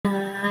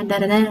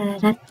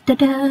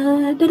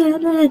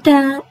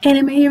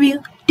Anime review.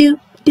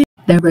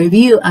 The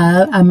review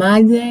of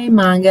Azumanga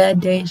manga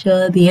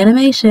Daioh, the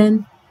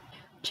animation.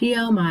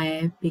 Chio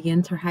Maya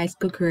begins her high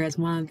school career as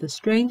one of the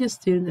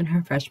strangest students in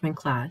her freshman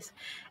class,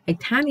 a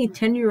tiny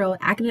 10-year-old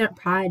academic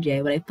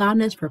prodigy with a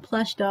fondness for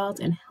plush dolls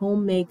and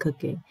homemade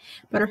cooking.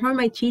 But her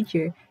homemade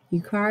teacher,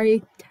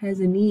 Yukari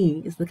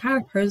Tazumi, is the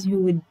kind of person who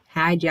would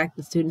hijack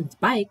the student's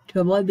bike to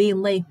avoid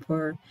being late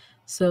for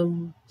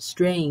so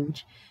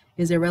strange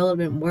is a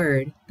relevant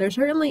word. There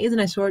certainly isn't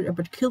a shortage of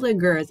particular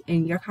girls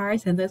in Yukari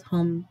Sensei's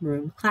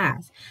homeroom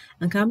class.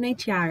 Accompanying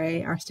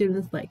Chiare are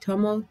students like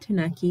Tomo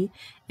Tanaki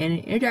and an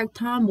energetic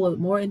tomboy with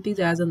more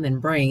enthusiasm than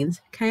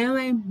brains,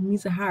 Kayome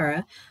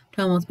Mizuhara,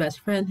 Tomo's best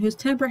friend, whose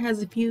temper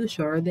has a few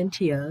shorter than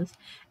Chio's,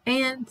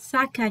 and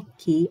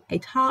Sakaki, a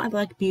tall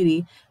athletic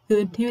beauty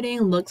whose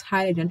intimidating looks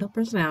hide a gentle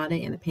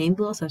personality and a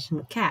painful obsession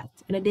with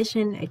cats. In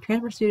addition, a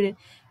transfer student,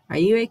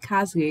 Ayue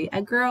Kazui,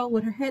 a girl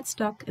with her head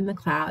stuck in the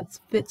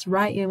clouds, fits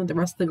right in with the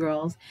rest of the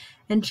girls,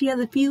 and she has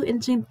a few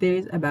interesting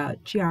theories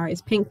about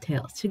Chiare's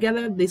pigtails.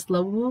 Together, this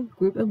lovable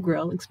group of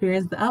girls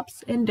experience the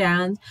ups and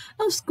downs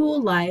of school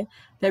life.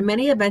 Their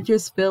many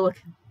adventures filled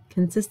with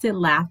consistent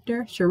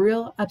laughter,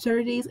 surreal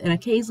absurdities, and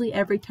occasionally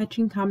every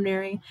touching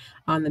commentary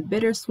on the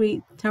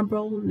bittersweet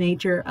temporal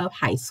nature of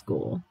high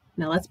school.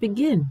 Now let's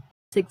begin.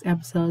 6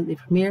 episodes. They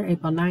premiere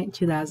April 9,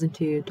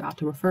 2002 to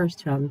October 1st,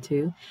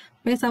 2002.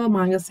 Based off a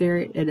manga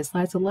series, it is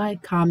slice of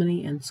life,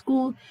 comedy, and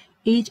school.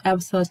 Each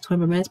episode is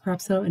 20 minutes per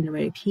episode and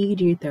rated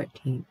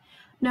PG-13.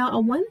 Now,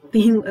 one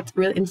thing that's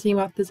really interesting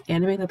about this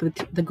anime is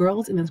that the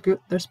girls in this group,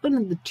 they're split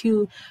into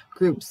 2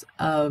 groups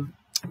of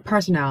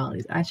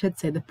personalities. I should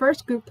say the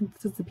first group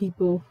consists of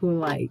people who are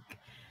like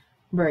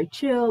very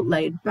chill,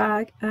 laid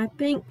back, and I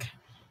think,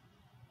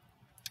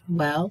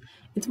 well,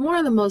 it's one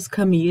of the most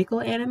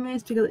comedical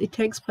animes because it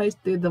takes place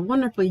through the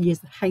wonderful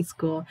years of high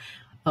school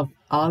of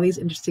all these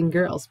interesting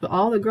girls. But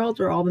all the girls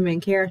are all the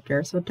main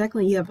characters, so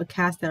technically you have a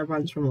cast that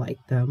runs from like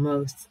the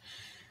most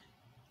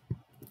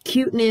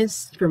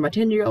cuteness from a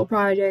 10-year-old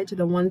project to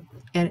the one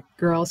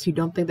girls who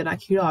don't think they're not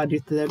cute at all due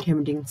to their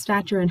intimidating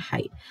stature and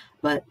height.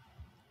 But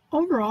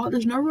overall,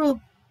 there's no real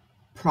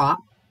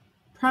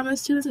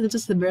premise to this. It's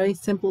just a very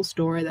simple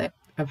story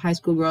of high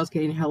school girls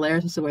getting in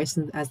hilarious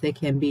situations as they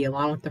can be,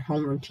 along with their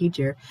homeroom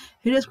teacher,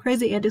 who does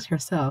crazy antics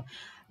herself.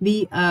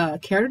 The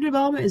character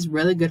development is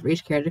really good for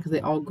each character because they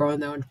all grow in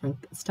their own different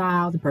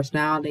styles and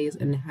personalities,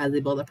 and as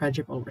they build a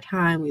friendship over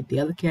time with the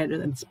other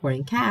characters and the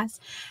supporting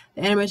cast.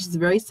 The animation is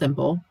very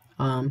simple,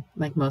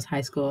 like most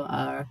high school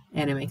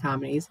anime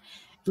comedies,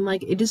 and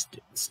like it just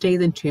stays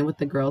in tune with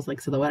the girls'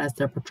 like silhouette as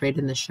they're portrayed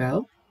in the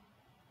show.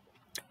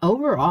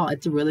 Overall,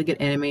 it's a really good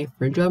anime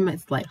for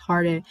enjoyment. It's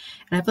lighthearted,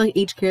 and I feel like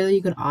each character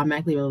you can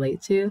automatically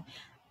relate to.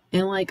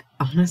 And like,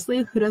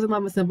 honestly, who doesn't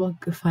love a simple,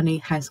 funny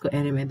high school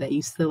anime that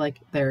you still like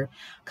their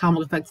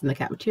comic effects in the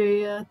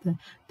cafeteria,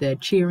 the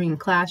cheering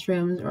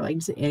classrooms, or like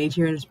just any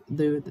cheering,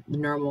 the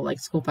normal like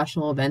school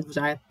professional events, which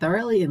I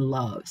thoroughly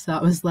love. So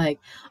I was like,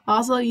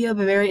 also you have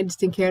a very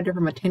interesting character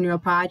from a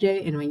 10-year-old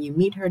project, and when you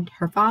meet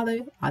her father,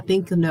 I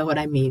think you'll know what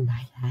I mean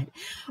by that.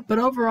 But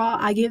overall,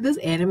 I give this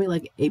anime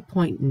like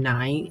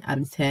 8.9 out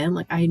of 10.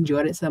 Like, I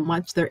enjoyed it so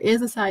much. There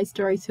is a side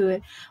story to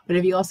it, but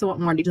if you also want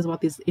more details about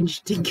these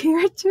interesting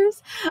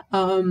characters,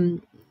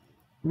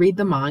 read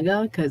the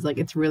manga because like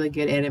it's really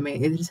good anime.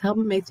 It just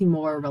makes me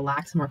more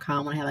relaxed and more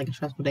calm when I have like a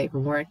stressful day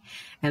from work,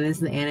 and this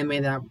is an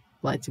anime that I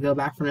like to go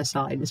back for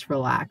nostalgia and just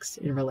relax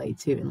and relate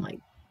to, and like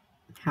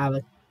have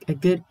a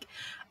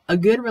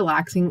good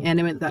relaxing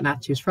anime that's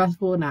not too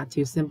stressful, not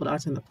too simple to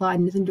understand the plot,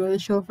 and just enjoy the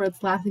show for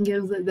its lasting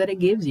gifts that it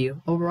gives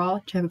you.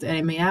 Overall, check this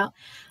anime out.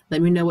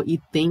 Let me know what you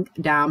think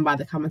down by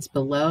the comments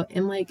below,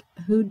 and like,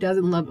 who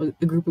doesn't love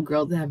a group of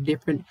girls that have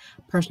different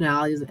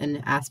personalities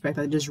and aspects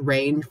that just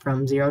range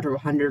from 0 to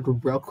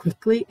 100 real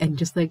quickly, and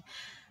just like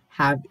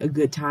have a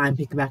good time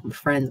picking back with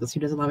friends? Because who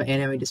doesn't love an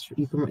anime just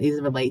you can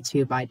easily relate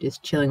to by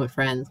just chilling with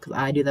friends? Because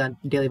I do that on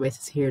a daily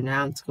basis here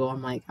now in school.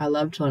 I'm like, I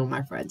love chilling with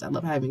my friends. I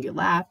love having a good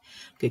laugh,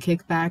 good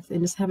kickbacks,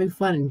 and just having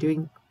fun and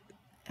doing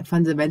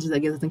fun adventures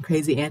that gives us some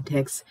crazy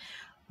antics,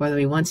 whether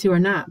we want to or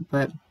not.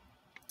 But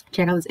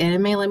check out this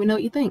anime. Let me know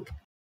what you think.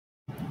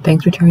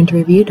 Thanks for turning to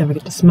review. Don't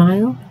forget to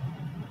smile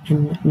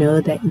and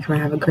know that you're going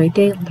to have a great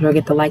day. Don't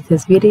forget to like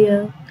this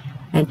video.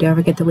 And don't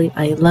forget to leave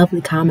a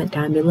lovely comment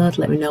down below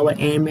to let me know what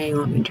anime you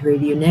want me to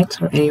review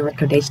next, or any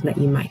recommendation that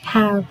you might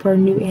have for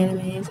new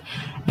animes.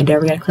 And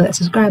don't forget to click that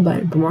subscribe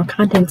button for more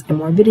content and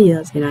more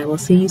videos. And I will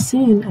see you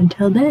soon.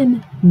 Until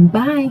then,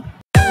 bye.